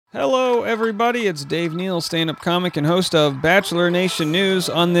Hello, everybody. It's Dave Neal, stand-up comic and host of Bachelor Nation News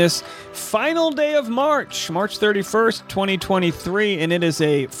on this final day of March 31st, 2023, and it is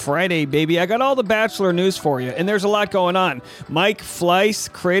a Friday, baby. I got all the Bachelor news for you, and there's a lot going on. Mike Fleiss,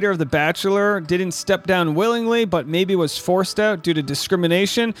 creator of The Bachelor, didn't step down willingly, but maybe was forced out due to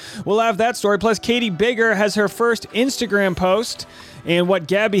discrimination. We'll have that story. Plus, Katie Bigger has her first Instagram post, and what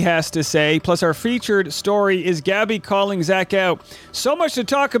Gabi has to say. Plus, our featured story is Gabi calling Zach out. So much to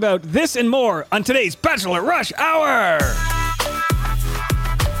talk about. This and more on today's Bachelor Rush Hour.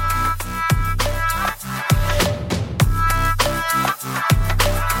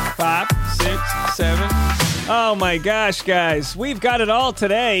 5, 6, 7. Oh my gosh, guys. We've got it all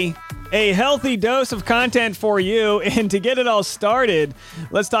today. A healthy dose of content for you, and to get it all started,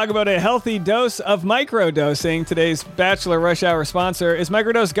 let's talk about a healthy dose of microdosing. Today's Bachelor Rush Hour sponsor is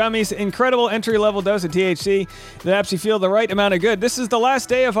Microdose Gummies, incredible entry-level dose of THC that helps you feel the right amount of good. This is the last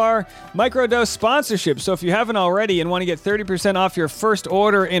day of our microdose sponsorship, so if you haven't already and want to get 30% off your first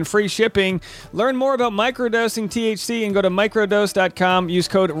order and free shipping, learn more about microdosing THC and go to microdose.com. Use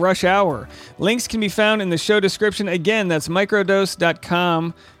code RUSHHOUR. Links can be found in the show description. Again, that's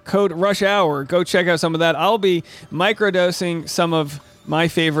microdose.com. Code Rush Hour. Go check out some of that. I'll be microdosing some of my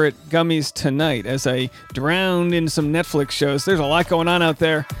favorite gummies tonight as I drown in some Netflix shows. There's a lot going on out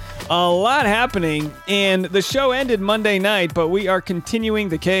there. A lot happening. And the show ended Monday night, but we are continuing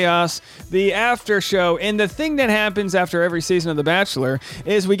the chaos, the after show. And the thing that happens after every season of The Bachelor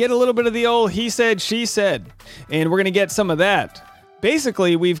is we get a little bit of the old he said, she said. And we're going to get some of that.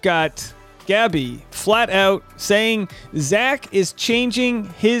 Basically, we've got Gabi flat out saying Zach is changing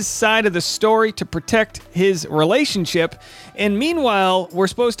his side of the story to protect his relationship. And meanwhile, we're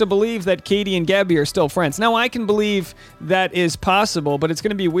supposed to believe that Katie and Gabi are still friends. Now, I can believe that is possible, but it's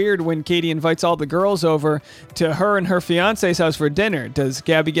going to be weird when Katie invites all the girls over to her and her fiance's house for dinner. Does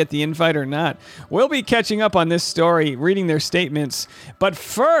Gabi get the invite or not? We'll be catching up on this story, reading their statements. But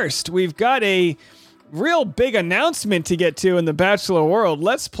first, we've got a real big announcement to get to in the Bachelor world.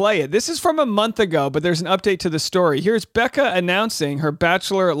 Let's play it. This is from a month ago, but there's an update to the story. Here's Becca announcing her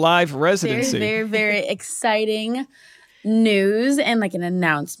Bachelor Live residency. Very, very exciting news and like an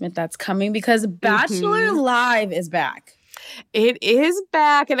announcement that's coming because Bachelor Live is back. It is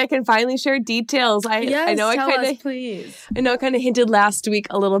back, and I can finally share details. I know tell us, please. I know I kind of hinted last week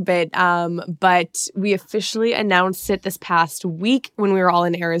a little bit, but we officially announced it this past week when we were all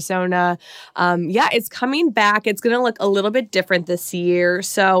in Arizona. It's coming back. It's going to look a little bit different this year.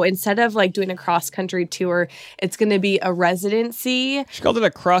 So instead of like doing a cross-country tour, it's going to be a residency. She called it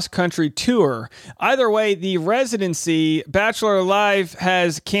a cross-country tour. Either way, the residency, Bachelor Live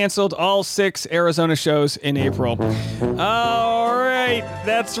has canceled all 6 Arizona shows in April. All right,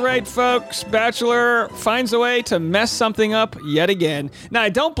 that's right, folks. Bachelor finds a way to mess something up yet again. Now, I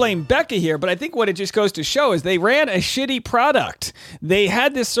don't blame Becca here, but I think what it just goes to show is they ran a shitty product. They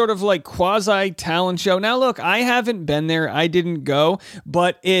had this sort of like quasi-talent show. Now, look, I haven't been there. I didn't go,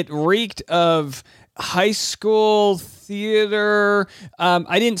 but it reeked of high school theater.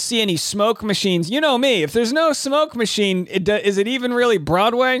 I didn't see any smoke machines. You know me. If there's no smoke machine, is it even really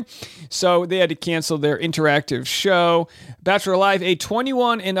Broadway? So they had to cancel their interactive show. Bachelor Live, a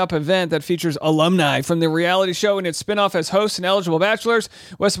 21 and up event that features alumni from the reality show and its spinoff as hosts and eligible bachelors,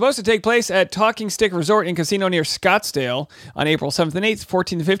 was supposed to take place at Talking Stick Resort and Casino near Scottsdale on April 7th and 8th,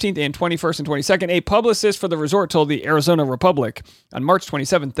 14th and 15th, and 21st and 22nd. A publicist for the resort told the Arizona Republic on March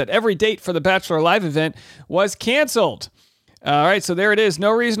 27th that every date for the Bachelor Live event was canceled. All right, so there it is.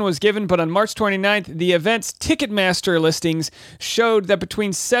 No reason was given, but on March 29th, the event's Ticketmaster listings showed that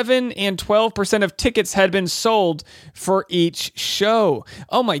between 7 and 12% of tickets had been sold for each show.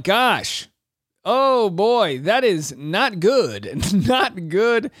 Oh my gosh. Oh boy, that is not good. Not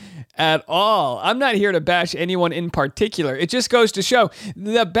good at all. I'm not here to bash anyone in particular. It just goes to show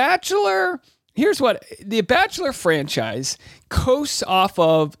The Bachelor, here's what, the Bachelor franchise coasts off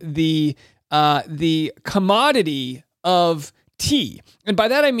of the commodity of tea. And by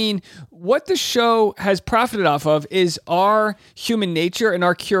that I mean what the show has profited off of is our human nature and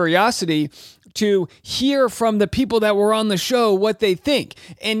our curiosity to hear from the people that were on the show what they think.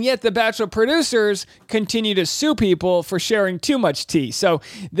 And yet the Bachelor producers continue to sue people for sharing too much tea. So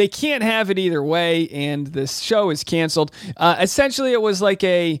they can't have it either way, and this show is canceled. Essentially, it was like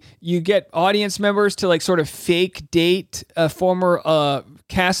you get audience members to like sort of fake date former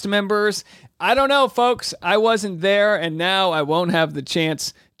cast members. I don't know, folks. I wasn't there, and now I won't have the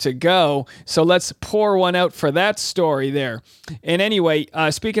chance to go. So let's pour one out for that story there. And anyway,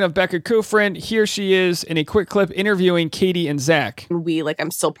 speaking of Becca Kufrin, here she is in a quick clip interviewing Katie and Zach. I'm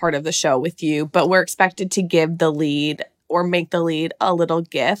still part of the show with you, but we're expected to give the lead or make the lead a little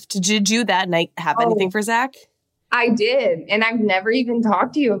gift. Did you that night have anything for Zach? I did. And I've never even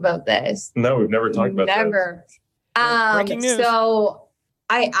talked to you about this. No, we've never talked about Never. Breaking news. So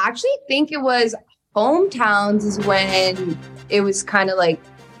I actually think it was hometowns is when it was kind of like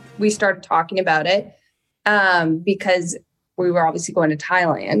we started talking about it because we were obviously going to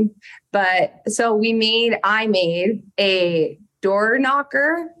Thailand. But so I made a door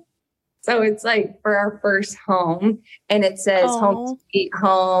knocker. So it's like for our first home, and it says home sweet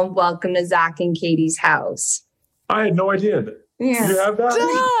home, welcome to Zach and Katie's house. I had no idea. Yeah. You have that?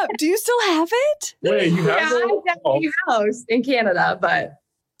 Stop. Do you still have it? Wait, you have Yeah, that? I definitely house in Canada, but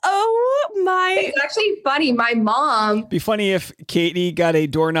Oh my. it's actually funny. My mom, Be funny if Katie got a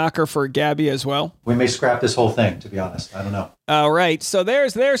door knocker for Gabi as well. We may scrap this whole thing, to be honest. I don't know. All right, so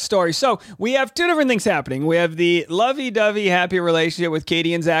there's their story. So we have two different things happening. We have the lovey-dovey happy relationship with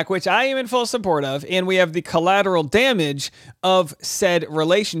Katie and Zach, which I am in full support of, and we have the collateral damage of said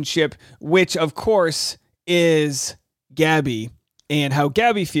relationship, which of course is Gabi and how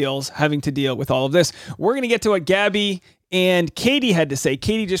Gabi feels having to deal with all of this. We're going to get to what Gabi and Katie had to say.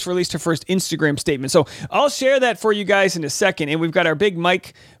 Katie just released her first Instagram statement. So I'll share that for you guys in a second. And we've got our big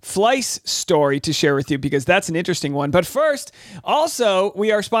Mike Fleiss story to share with you because that's an interesting one. But first, also,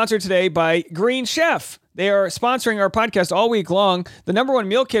 we are sponsored today by Green Chef. They are sponsoring our podcast all week long. The #1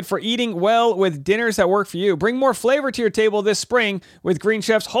 meal kit for eating well with dinners that work for you. Bring more flavor to your table this spring with Green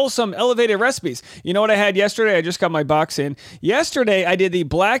Chef's wholesome, elevated recipes. You know what I had yesterday? I just got my box in. Yesterday, I did the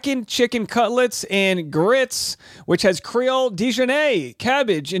blackened chicken cutlets and grits, which has Creole Dijonais,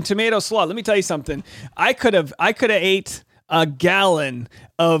 cabbage, and tomato slaw. Let me tell you something. I could have ate a gallon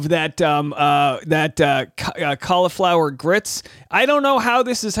of that cauliflower grits. I don't know how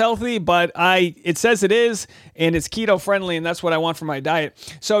this is healthy, but it says it is, and it's keto friendly, and that's what I want for my diet.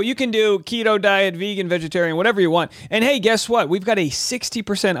 So you can do keto diet, vegan, vegetarian, whatever you want. And hey, guess what? We've got a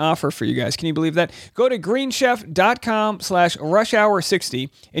 60% offer for you guys. Can you believe that? Go to greenchef.com/rushhour60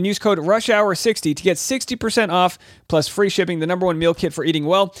 and use code rushhour60 to get 60% off plus free shipping, the #1 meal kit for eating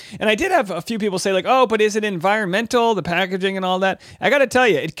well. And I did have a few people say like, oh, but is it environmental, the packaging and all that? I got to tell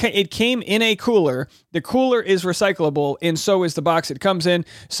you, it came in a cooler. The cooler is recyclable, and so is the box it comes in.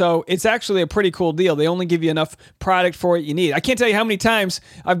 So it's actually a pretty cool deal. They only give you enough product for what you need. I can't tell you how many times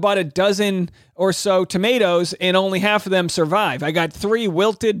I've bought a dozen or so tomatoes and only half of them survive. I got 3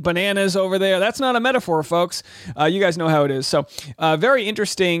 wilted bananas over there. That's not a metaphor, folks. You guys know how it is. So very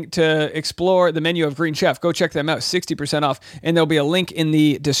interesting to explore the menu of Green Chef. Go check them out, 60% off. And there'll be a link in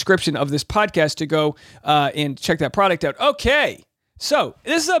the description of this podcast to go and check that product out. Okay. So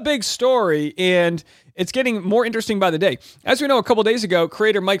this is a big story, and it's getting more interesting by the day. As we know, a couple days ago,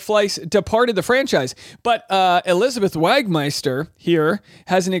 creator Mike Fleiss departed the franchise, but Elizabeth Wagmeister here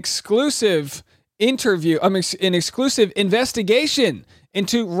has an exclusive an exclusive investigation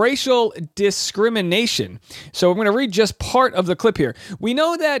into racial discrimination. So I'm going to read just part of the clip here. We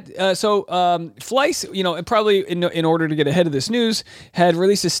know that, Fleiss, probably in order to get ahead of this news, had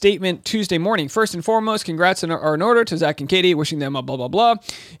released a statement Tuesday morning. First and foremost, congrats are in order to Zach and Katie, wishing them a blah, blah, blah.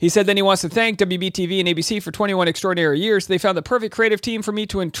 He said then he wants to thank WBTV and ABC for 21 extraordinary years. They found the perfect creative team for me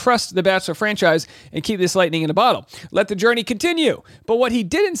to entrust the Bachelor franchise and keep this lightning in a bottle. Let the journey continue. But what he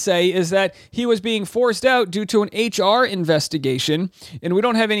didn't say is that he was being forced out due to an HR investigation. And we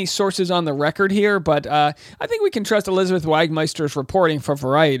don't have any sources on the record here, but I think we can trust Elizabeth Wagmeister's reporting for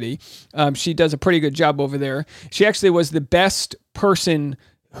Variety. She does a pretty good job over there. She actually was the best person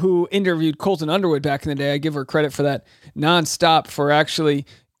who interviewed Colton Underwood back in the day. I give her credit for that nonstop for actually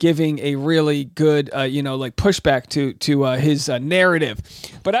giving a really good, pushback to his narrative.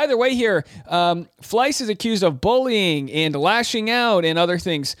 But either way here, Fleiss is accused of bullying and lashing out and other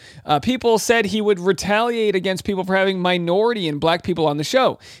things. People said he would retaliate against people for having minority and black people on the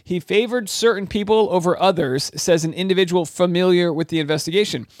show. He favored certain people over others, says an individual familiar with the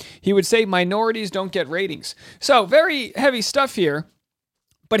investigation. He would say minorities don't get ratings. So very heavy stuff here.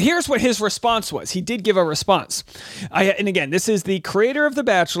 But here's what his response was. He did give a response. And again, this is the creator of The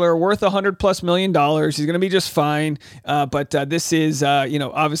Bachelor, worth $100+ million. He's going to be just fine. But this is,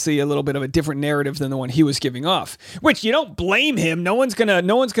 obviously a little bit of a different narrative than the one he was giving off. Which you don't blame him. No one's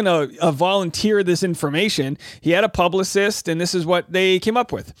gonna volunteer this information. He had a publicist, and this is what they came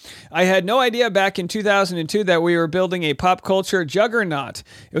up with. I had no idea back in 2002 that we were building a pop culture juggernaut.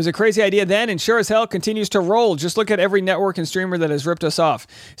 It was a crazy idea then, and sure as hell continues to roll. Just look at every network and streamer that has ripped us off.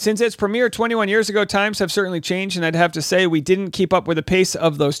 Since its premiere 21 years ago, times have certainly changed, and I'd have to say we didn't keep up with the pace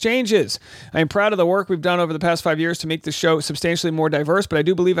of those changes. I am proud of the work we've done over the past 5 years to make the show substantially more diverse, but I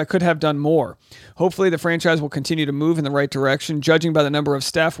do believe I could have done more. Hopefully, the franchise will continue to move in the right direction, judging by the number of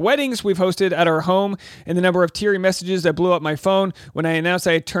staff weddings we've hosted at our home and the number of teary messages that blew up my phone when I announced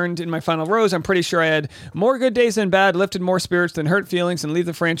I had turned in my final rose. I'm pretty sure I had more good days than bad, lifted more spirits than hurt feelings, and leave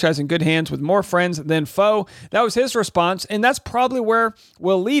the franchise in good hands with more friends than foe. That was his response, and that's probably where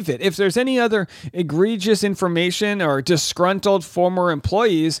we'll leave it. If there's any other egregious information or disgruntled former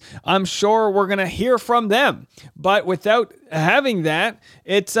employees, I'm sure we're going to hear from them. But without having that,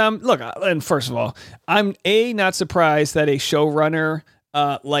 it's look, and first of all, I'm not surprised that a showrunner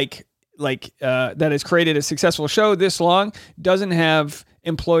that has created a successful show this long doesn't have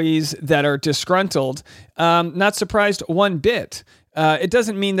employees that are disgruntled. Not surprised one bit. It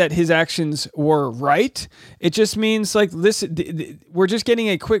doesn't mean that his actions were right. It just means like this. We're just getting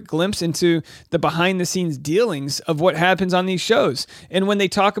a quick glimpse into the behind the scenes dealings of what happens on these shows. And when they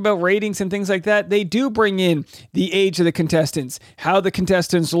talk about ratings and things like that, they do bring in the age of the contestants, how the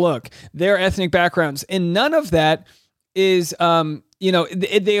contestants look, their ethnic backgrounds, and none of that is,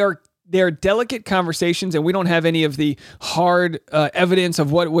 they are delicate conversations, and we don't have any of the hard evidence of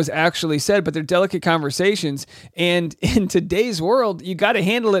what was actually said, but they're delicate conversations. And in today's world, you got to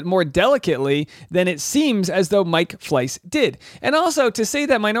handle it more delicately than it seems as though Mike Fleiss did. And also, to say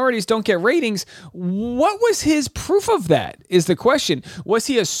that minorities don't get ratings, what was his proof of that is the question. Was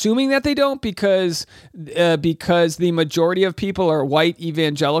he assuming that they don't because the majority of people are white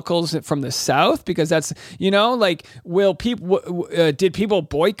evangelicals from the South? Because that's, did people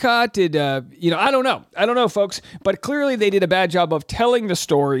boycott? I don't know, folks, but clearly they did a bad job of telling the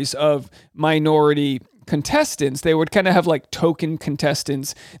stories of minority contestants. They would kind of have like token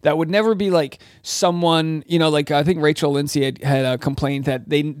contestants that would never be like someone, I think Rachel Lindsay had complained that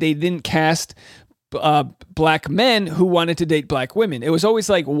they didn't cast black men who wanted to date black women. It was always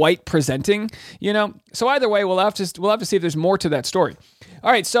like white presenting, So either way, we'll have to see if there's more to that story.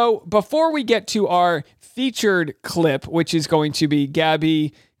 All right, so before we get to our featured clip, which is going to be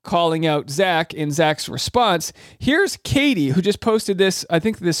Gabi calling out Zach and Zach's response, here's Katie, who just posted this, I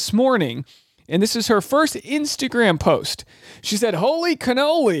think this morning, and this is her first Instagram post. She said, "Holy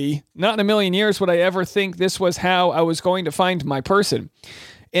cannoli, not in a million years would I ever think this was how I was going to find my person."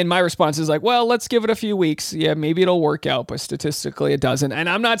 And my response is like, well, let's give it a few weeks. Yeah, maybe it'll work out, but statistically it doesn't. And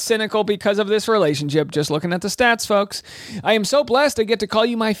I'm not cynical because of this relationship, just looking at the stats, folks. I am so blessed I get to call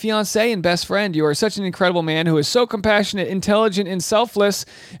you my fiance and best friend. You are such an incredible man who is so compassionate, intelligent, and selfless,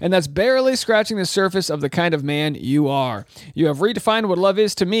 and that's barely scratching the surface of the kind of man you are. You have redefined what love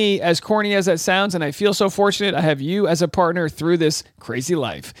is to me, as corny as that sounds, and I feel so fortunate I have you as a partner through this crazy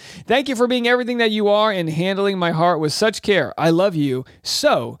life. Thank you for being everything that you are and handling my heart with such care. I love you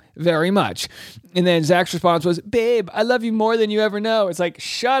so very much. And then Zach's response was, "Babe, I love you more than you ever know." It's like,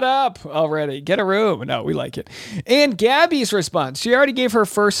 shut up already. Get a room. No, we like it. And Gabi's response. She already gave her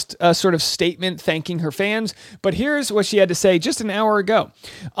first sort of statement thanking her fans, but here's what she had to say just an hour ago.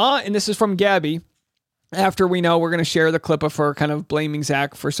 And this is from Gabi. After we know, we're going to share the clip of her kind of blaming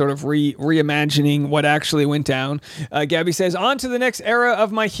Zach for sort of reimagining what actually went down. Gabi says, "On to the next era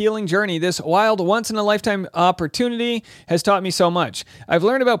of my healing journey. This wild, once-in-a-lifetime opportunity has taught me so much. I've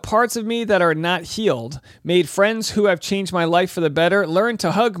learned about parts of me that are not healed, made friends who have changed my life for the better, learned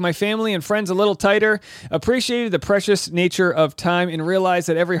to hug my family and friends a little tighter, appreciated the precious nature of time, and realized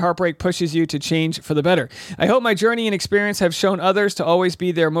that every heartbreak pushes you to change for the better. I hope my journey and experience have shown others to always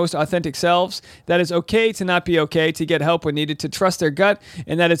be their most authentic selves, that it's okay to not be okay, to get help when needed, to trust their gut,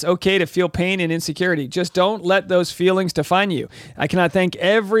 and that it's okay to feel pain and insecurity. Just don't let those feelings define you. I cannot thank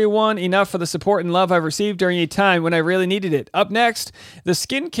everyone enough for the support and love I've received during a time when I really needed it. Up next, the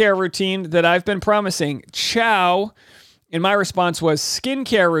skincare routine that I've been promising. Ciao." And my response was,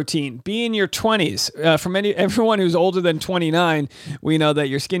 skincare routine, be in your 20s. From everyone who's older than 29, we know that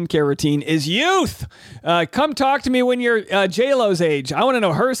your skincare routine is youth. Come talk to me when you're J-Lo's age. I want to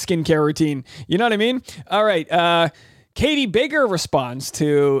know her skincare routine. You know what I mean? All right. Katie Bigger responds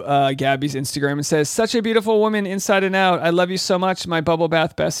to Gabi's Instagram and says, "Such a beautiful woman inside and out. I love you so much, my bubble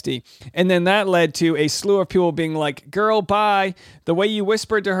bath bestie." And then that led to a slew of people being like, "Girl, bye. The way you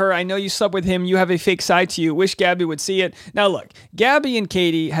whispered to her, I know you slept with him. You have a fake side to you. Wish Gabi would see it." Now, look, Gabi and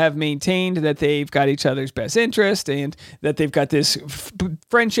Katie have maintained that they've got each other's best interest and that they've got this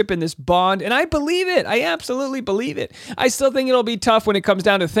friendship and this bond. And I believe it. I absolutely believe it. I still think it'll be tough when it comes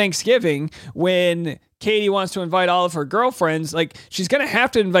down to Thanksgiving when Katie wants to invite all of her girlfriends. Like, she's going to have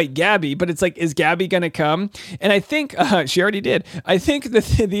to invite Gabi, but it's like, is Gabi going to come? And I think she already did. I think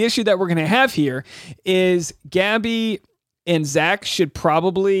the issue that we're going to have here is Gabi and Zach should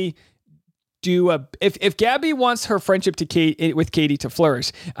probably do if Gabi wants her friendship with Katie to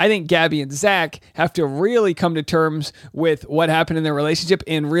flourish, I think Gabi and Zach have to really come to terms with what happened in their relationship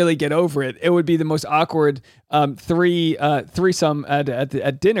and really get over it. It would be the most awkward threesome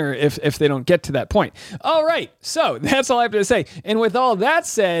at dinner if they don't get to that point. All right, so that's all I have to say. And with all that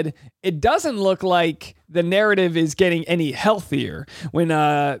said, it doesn't look like the narrative is getting any healthier. When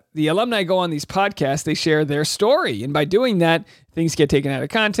the alumni go on these podcasts, they share their story. And by doing that, things get taken out of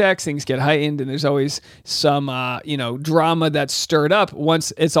context, things get heightened, and there's always some, drama that's stirred up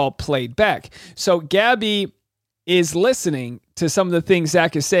once it's all played back. So Gabi is listening to some of the things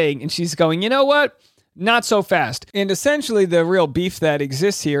Zach is saying, and she's going, you know what? Not so fast. And essentially the real beef that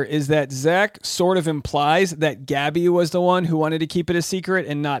exists here is that Zach sort of implies that Gabi was the one who wanted to keep it a secret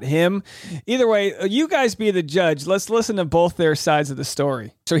and not him. Either way, you guys be the judge. Let's listen to both their sides of the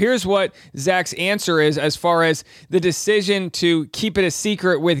story. So here's what Zach's answer is as far as the decision to keep it a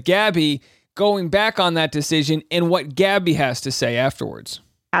secret with Gabi, going back on that decision and what Gabi has to say afterwards.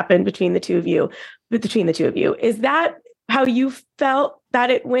 Happened between the two of you. Is that how you felt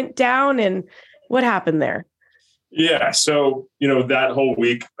that it went down, and what happened there? Yeah. So, that whole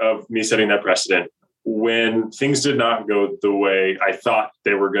week of me setting that precedent, when things did not go the way I thought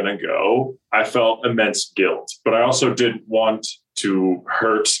they were going to go, I felt immense guilt. But I also didn't want to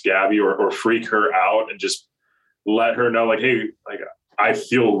hurt Gabi or freak her out and just let her know, hey, I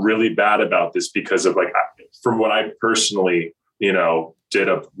feel really bad about this because of from what I personally, did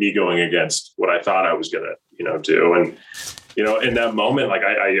of me going against what I thought I was going to, do. And, in that moment,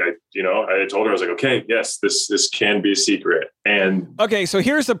 I told her, I was like, okay, yes, this can be a secret. And okay, so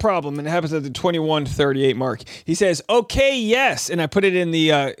here's the problem, and it happens at the 21:38 mark. He says, okay, yes. And I put it in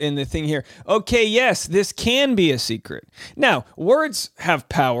the thing here. Okay, yes, this can be a secret. Now, words have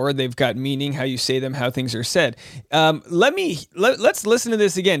power. They've got meaning, how you say them, how things are said. Let's listen to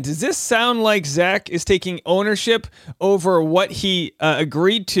this again. Does this sound like Zach is taking ownership over what he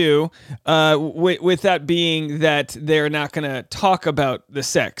agreed to, with that being that they're not going to talk about the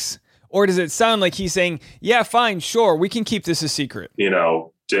sex? Or does it sound like he's saying, yeah, fine, sure, we can keep this a secret?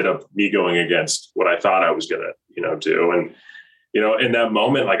 Did of me going against what I thought I was going to, do. And, in that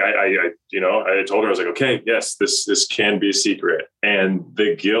moment, I told her, I was like, okay, yes, this can be a secret. And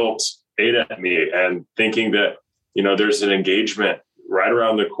the guilt ate at me, and thinking that, there's an engagement right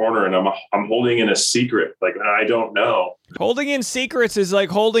around the corner and I'm holding in a secret. I don't know. Holding in secrets is like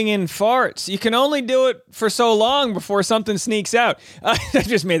holding in farts. You can only do it for so long before something sneaks out. I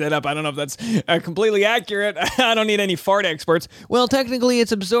just made that up. I don't know if that's completely accurate. I don't need any fart experts. Well, technically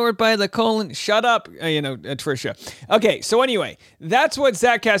it's absorbed by the colon. Shut up, Trisha. Okay, so anyway, that's what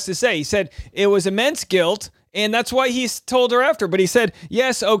Zach has to say. He said it was immense guilt, and that's why he's told her after. But he said,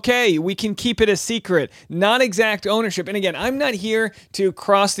 yes, okay, we can keep it a secret. Not exact ownership. And again, I'm not here to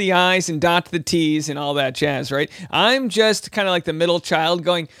cross the I's and dot the T's and all that jazz, right? I'm just kind of like the middle child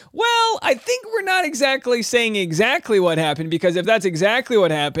going, well, I think we're not exactly saying exactly what happened, because if that's exactly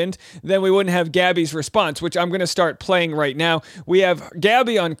what happened, then we wouldn't have Gabi's response, which I'm going to start playing right now. We have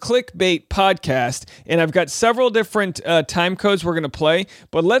Gabi on Clickbait Podcast, and I've got several different time codes we're going to play,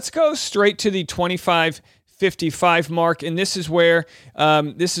 but let's go straight to the 25:55 mark, and this is where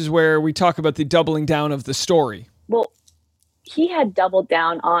we talk about the doubling down of the story. Well, he had doubled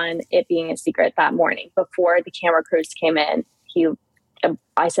down on it being a secret that morning before the camera crews came in.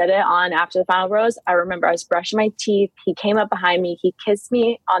 I said it on After the Final Rose. I remember I was brushing my teeth. He came up behind me. He kissed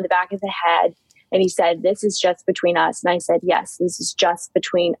me on the back of the head, and he said, "This is just between us." And I said, "Yes, this is just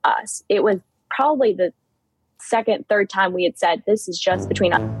between us." It was probably the third time we had said, "This is just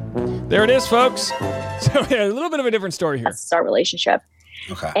between us." There it is, folks. So yeah, a little bit of a different story here. That's our relationship.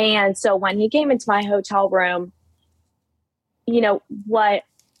 Okay. And so when he came into my hotel room,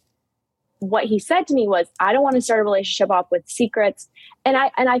 what he said to me was, "I don't want to start a relationship off with secrets." And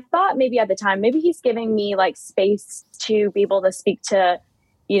I thought maybe at the time, maybe he's giving me space to be able to speak to,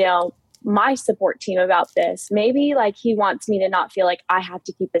 my support team about this. Maybe he wants me to not feel like I have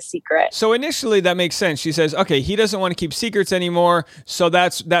to keep a secret. So initially that makes sense. She says, okay, he doesn't want to keep secrets anymore. So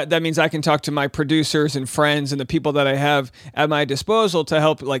that means I can talk to my producers and friends and the people that I have at my disposal to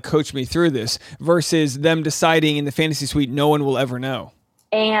help coach me through this, versus them deciding in the fantasy suite, no one will ever know.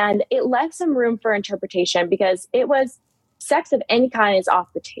 And it left some room for interpretation, because it was sex of any kind is off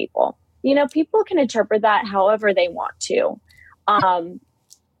the table. People can interpret that however they want to.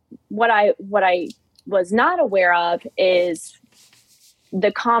 What I was not aware of is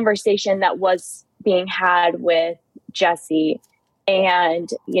the conversation that was being had with Jesse, and,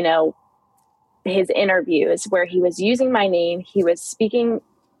 his interviews where he was using my name. He was speaking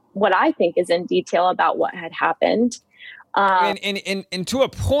what I think is in detail about what had happened. And to a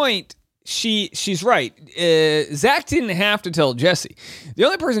point, she's right. Zach didn't have to tell Jesse. The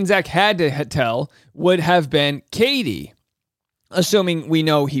only person Zach had to tell would have been Katie. Assuming we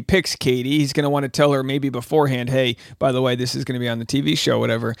know he picks Katie, he's going to want to tell her maybe beforehand, hey, by the way, this is going to be on the TV show,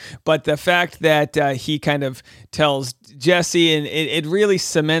 whatever. But the fact that he kind of tells Jesse, and it really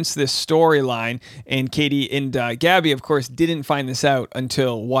cements this storyline. And Katie and Gabi, of course, didn't find this out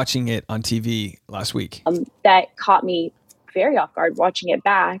until watching it on TV last week. That caught me very off guard watching it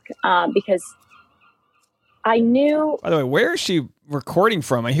back because I knew. By the way, where is she recording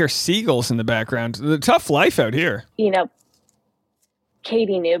from? I hear seagulls in the background. The tough life out here.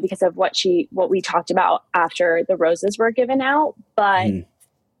 Katie knew because of what we talked about after the roses were given out, but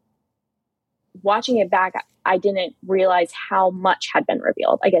watching it back, I didn't realize how much had been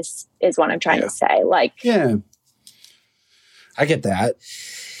revealed, I guess is what I'm trying to say. Yeah, I get that.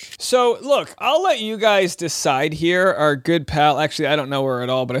 So, look, I'll let you guys decide here. Our good pal, actually, I don't know her at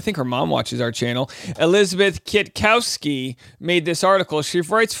all, but I think her mom watches our channel. Elizabeth Kitkowski made this article. She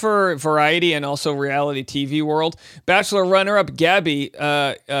writes for Variety and also Reality TV World. Bachelor runner-up Gabi,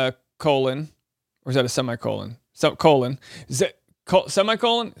 colon, or is that a semicolon? Colon.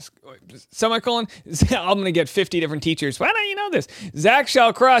 Semicolon? I'm going to get 50 different teachers. Why don't you know this? Zach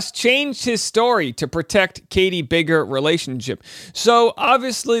Shallcross changed his story to protect Katie Bigger relationship. So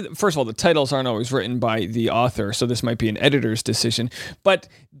obviously, first of all, the titles aren't always written by the author, so this might be an editor's decision. But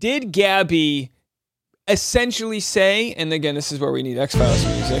did Gabi essentially say, and again, this is where we need X-Files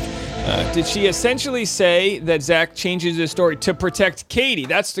music, did she essentially say that Zach changes his story to protect Katie?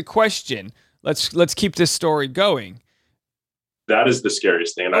 That's the question. Let's keep this story going. That is the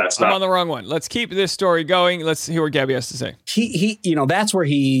scariest thing. I'm on the wrong one. Let's keep this story going. Let's hear what Gabi has to say. He, that's where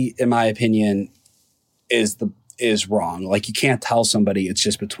he, in my opinion, is wrong. Like, you can't tell somebody it's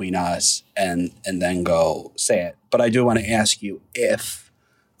just between us and then go say it. But I do want to ask you if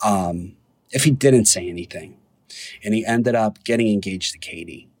he didn't say anything and he ended up getting engaged to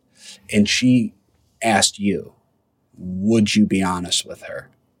Katie and she asked you, would you be honest with her?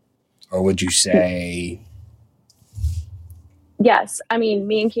 Or would you say... Yes. I mean,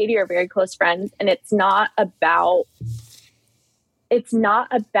 me and Katie are very close friends, and it's not about,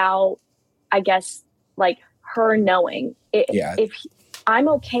 I guess, like her knowing. If I'm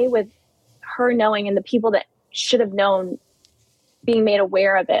okay with her knowing and the people that should have known being made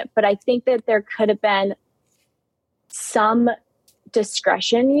aware of it. But I think that there could have been some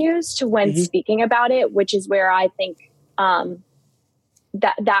discretion used when speaking about it, which is where I think,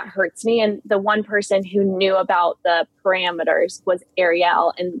 that hurts me. And the one person who knew about the parameters was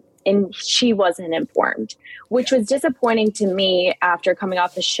Ariel, and she wasn't informed, which was disappointing to me after coming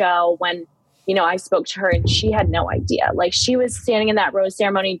off the show when, I spoke to her and she had no idea. Like, she was standing in that rose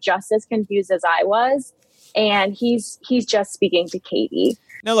ceremony just as confused as I was. And he's just speaking to Katie.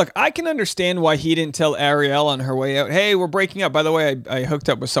 Now, look, I can understand why he didn't tell Ariel on her way out, hey, we're breaking up. By the way, I hooked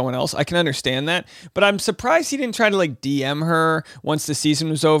up with someone else. I can understand that. But I'm surprised he didn't try to, DM her once the season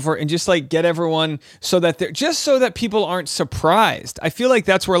was over and just, get everyone so that people aren't surprised. I feel like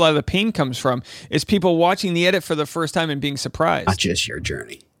that's where a lot of the pain comes from, is people watching the edit for the first time and being surprised. Not just your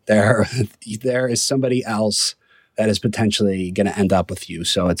journey. There is somebody else that is potentially going to end up with you.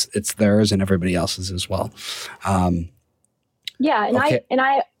 So it's theirs and everybody else's as well. Yeah. And okay.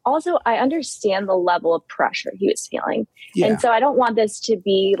 I also understand the level of pressure he was feeling. Yeah. And so I don't want this to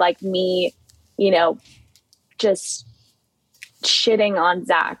be like me, just shitting on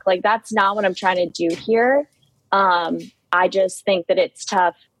Zach. Like, that's not what I'm trying to do here. I just think that it's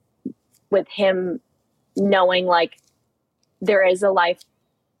tough with him knowing there is a life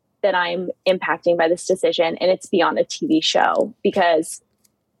that I'm impacting by this decision, and it's beyond a TV show, because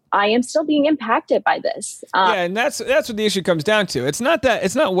I am still being impacted by this. Yeah, and that's what the issue comes down to. It's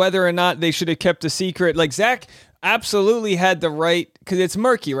not whether or not they should have kept a secret. Like, Zach absolutely had the right, because it's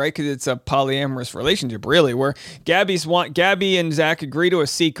murky, right? Because it's a polyamorous relationship, really, where Gabi and Zach agree to a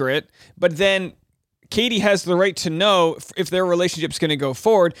secret, but then Katie has the right to know if their relationship's going to go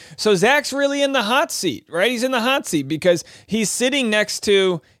forward. So Zach's really in the hot seat, right? He's in the hot seat because he's sitting next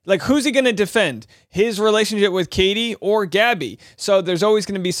to, who's he going to defend? His relationship with Katie or Gabi? So there's always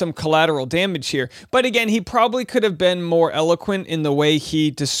going to be some collateral damage here. But again, he probably could have been more eloquent in the way he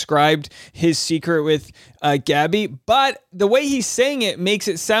described his secret with Gabi. But the way he's saying it makes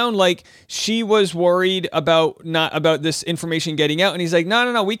it sound like she was worried about this information getting out. And he's like,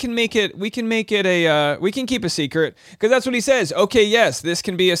 no, we can keep a secret, because that's what he says. Okay, yes, this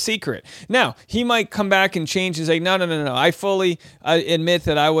can be a secret. Now, he might come back and change and say, no. I fully admit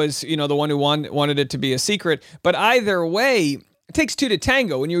that I was, the one who wanted it to be a secret. But either way, It takes two to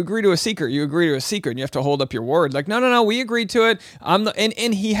tango. When you agree to a secret, you agree to a secret, and you have to hold up your word. Like, no, we agreed to it.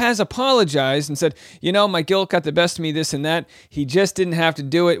 And he has apologized and said, my guilt got the best of me, this and that. He just didn't have to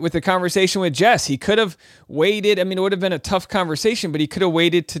do it with the conversation with Jess. He could have waited. I mean, it would have been a tough conversation, but he could have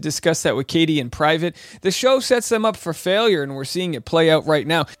waited to discuss that with Katie in private. The show sets them up for failure, and we're seeing it play out right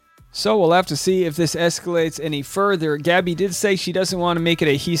now. So we'll have to see if this escalates any further. Gabi did say she doesn't want to make it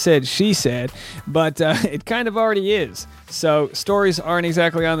a he said, she said, but it kind of already is. So stories aren't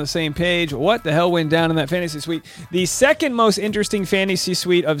exactly on the same page. What the hell went down in that fantasy suite? The second most interesting fantasy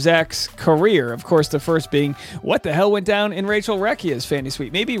suite of Zach's career. Of course, the first being what the hell went down in Rachel Recchia's fantasy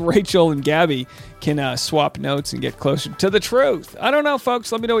suite. Maybe Rachel and Gabi can swap notes and get closer to the truth. I don't know,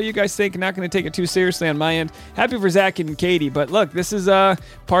 folks. Let me know what you guys think. I'm not going to take it too seriously on my end. Happy for Zach and Katie. But look, this is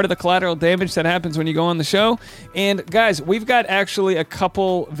part of the collateral damage that happens when you go on the show. And guys, we've got actually a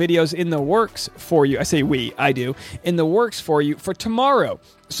couple videos in the works for you. I say we, I do. In the works for you for tomorrow.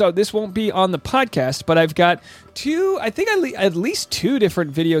 So this won't be on the podcast, but I've got at least two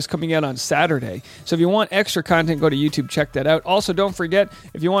different videos coming out on Saturday. So if you want extra content, go to YouTube, check that out. Also, don't forget,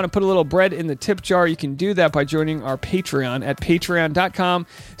 if you want to put a little bread in the tip jar, you can do that by joining our Patreon at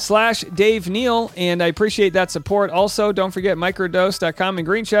patreon.com/Dave Neal. And I appreciate that support. Also, don't forget, microdose.com and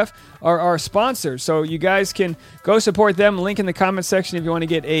Green Chef are our sponsors. So you guys can go support them. Link in the comment section if you want to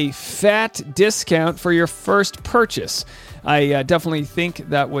get a fat discount for your first purchase. I definitely think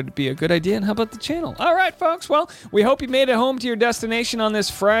that would be a good idea and help out the channel. All right, folks. Well, we hope you made it home to your destination on this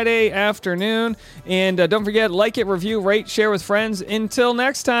Friday afternoon. And don't forget, like it, review, rate, share with friends. Until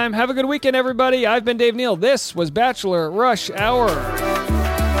next time, have a good weekend, everybody. I've been Dave Neal. This was Bachelor Rush Hour.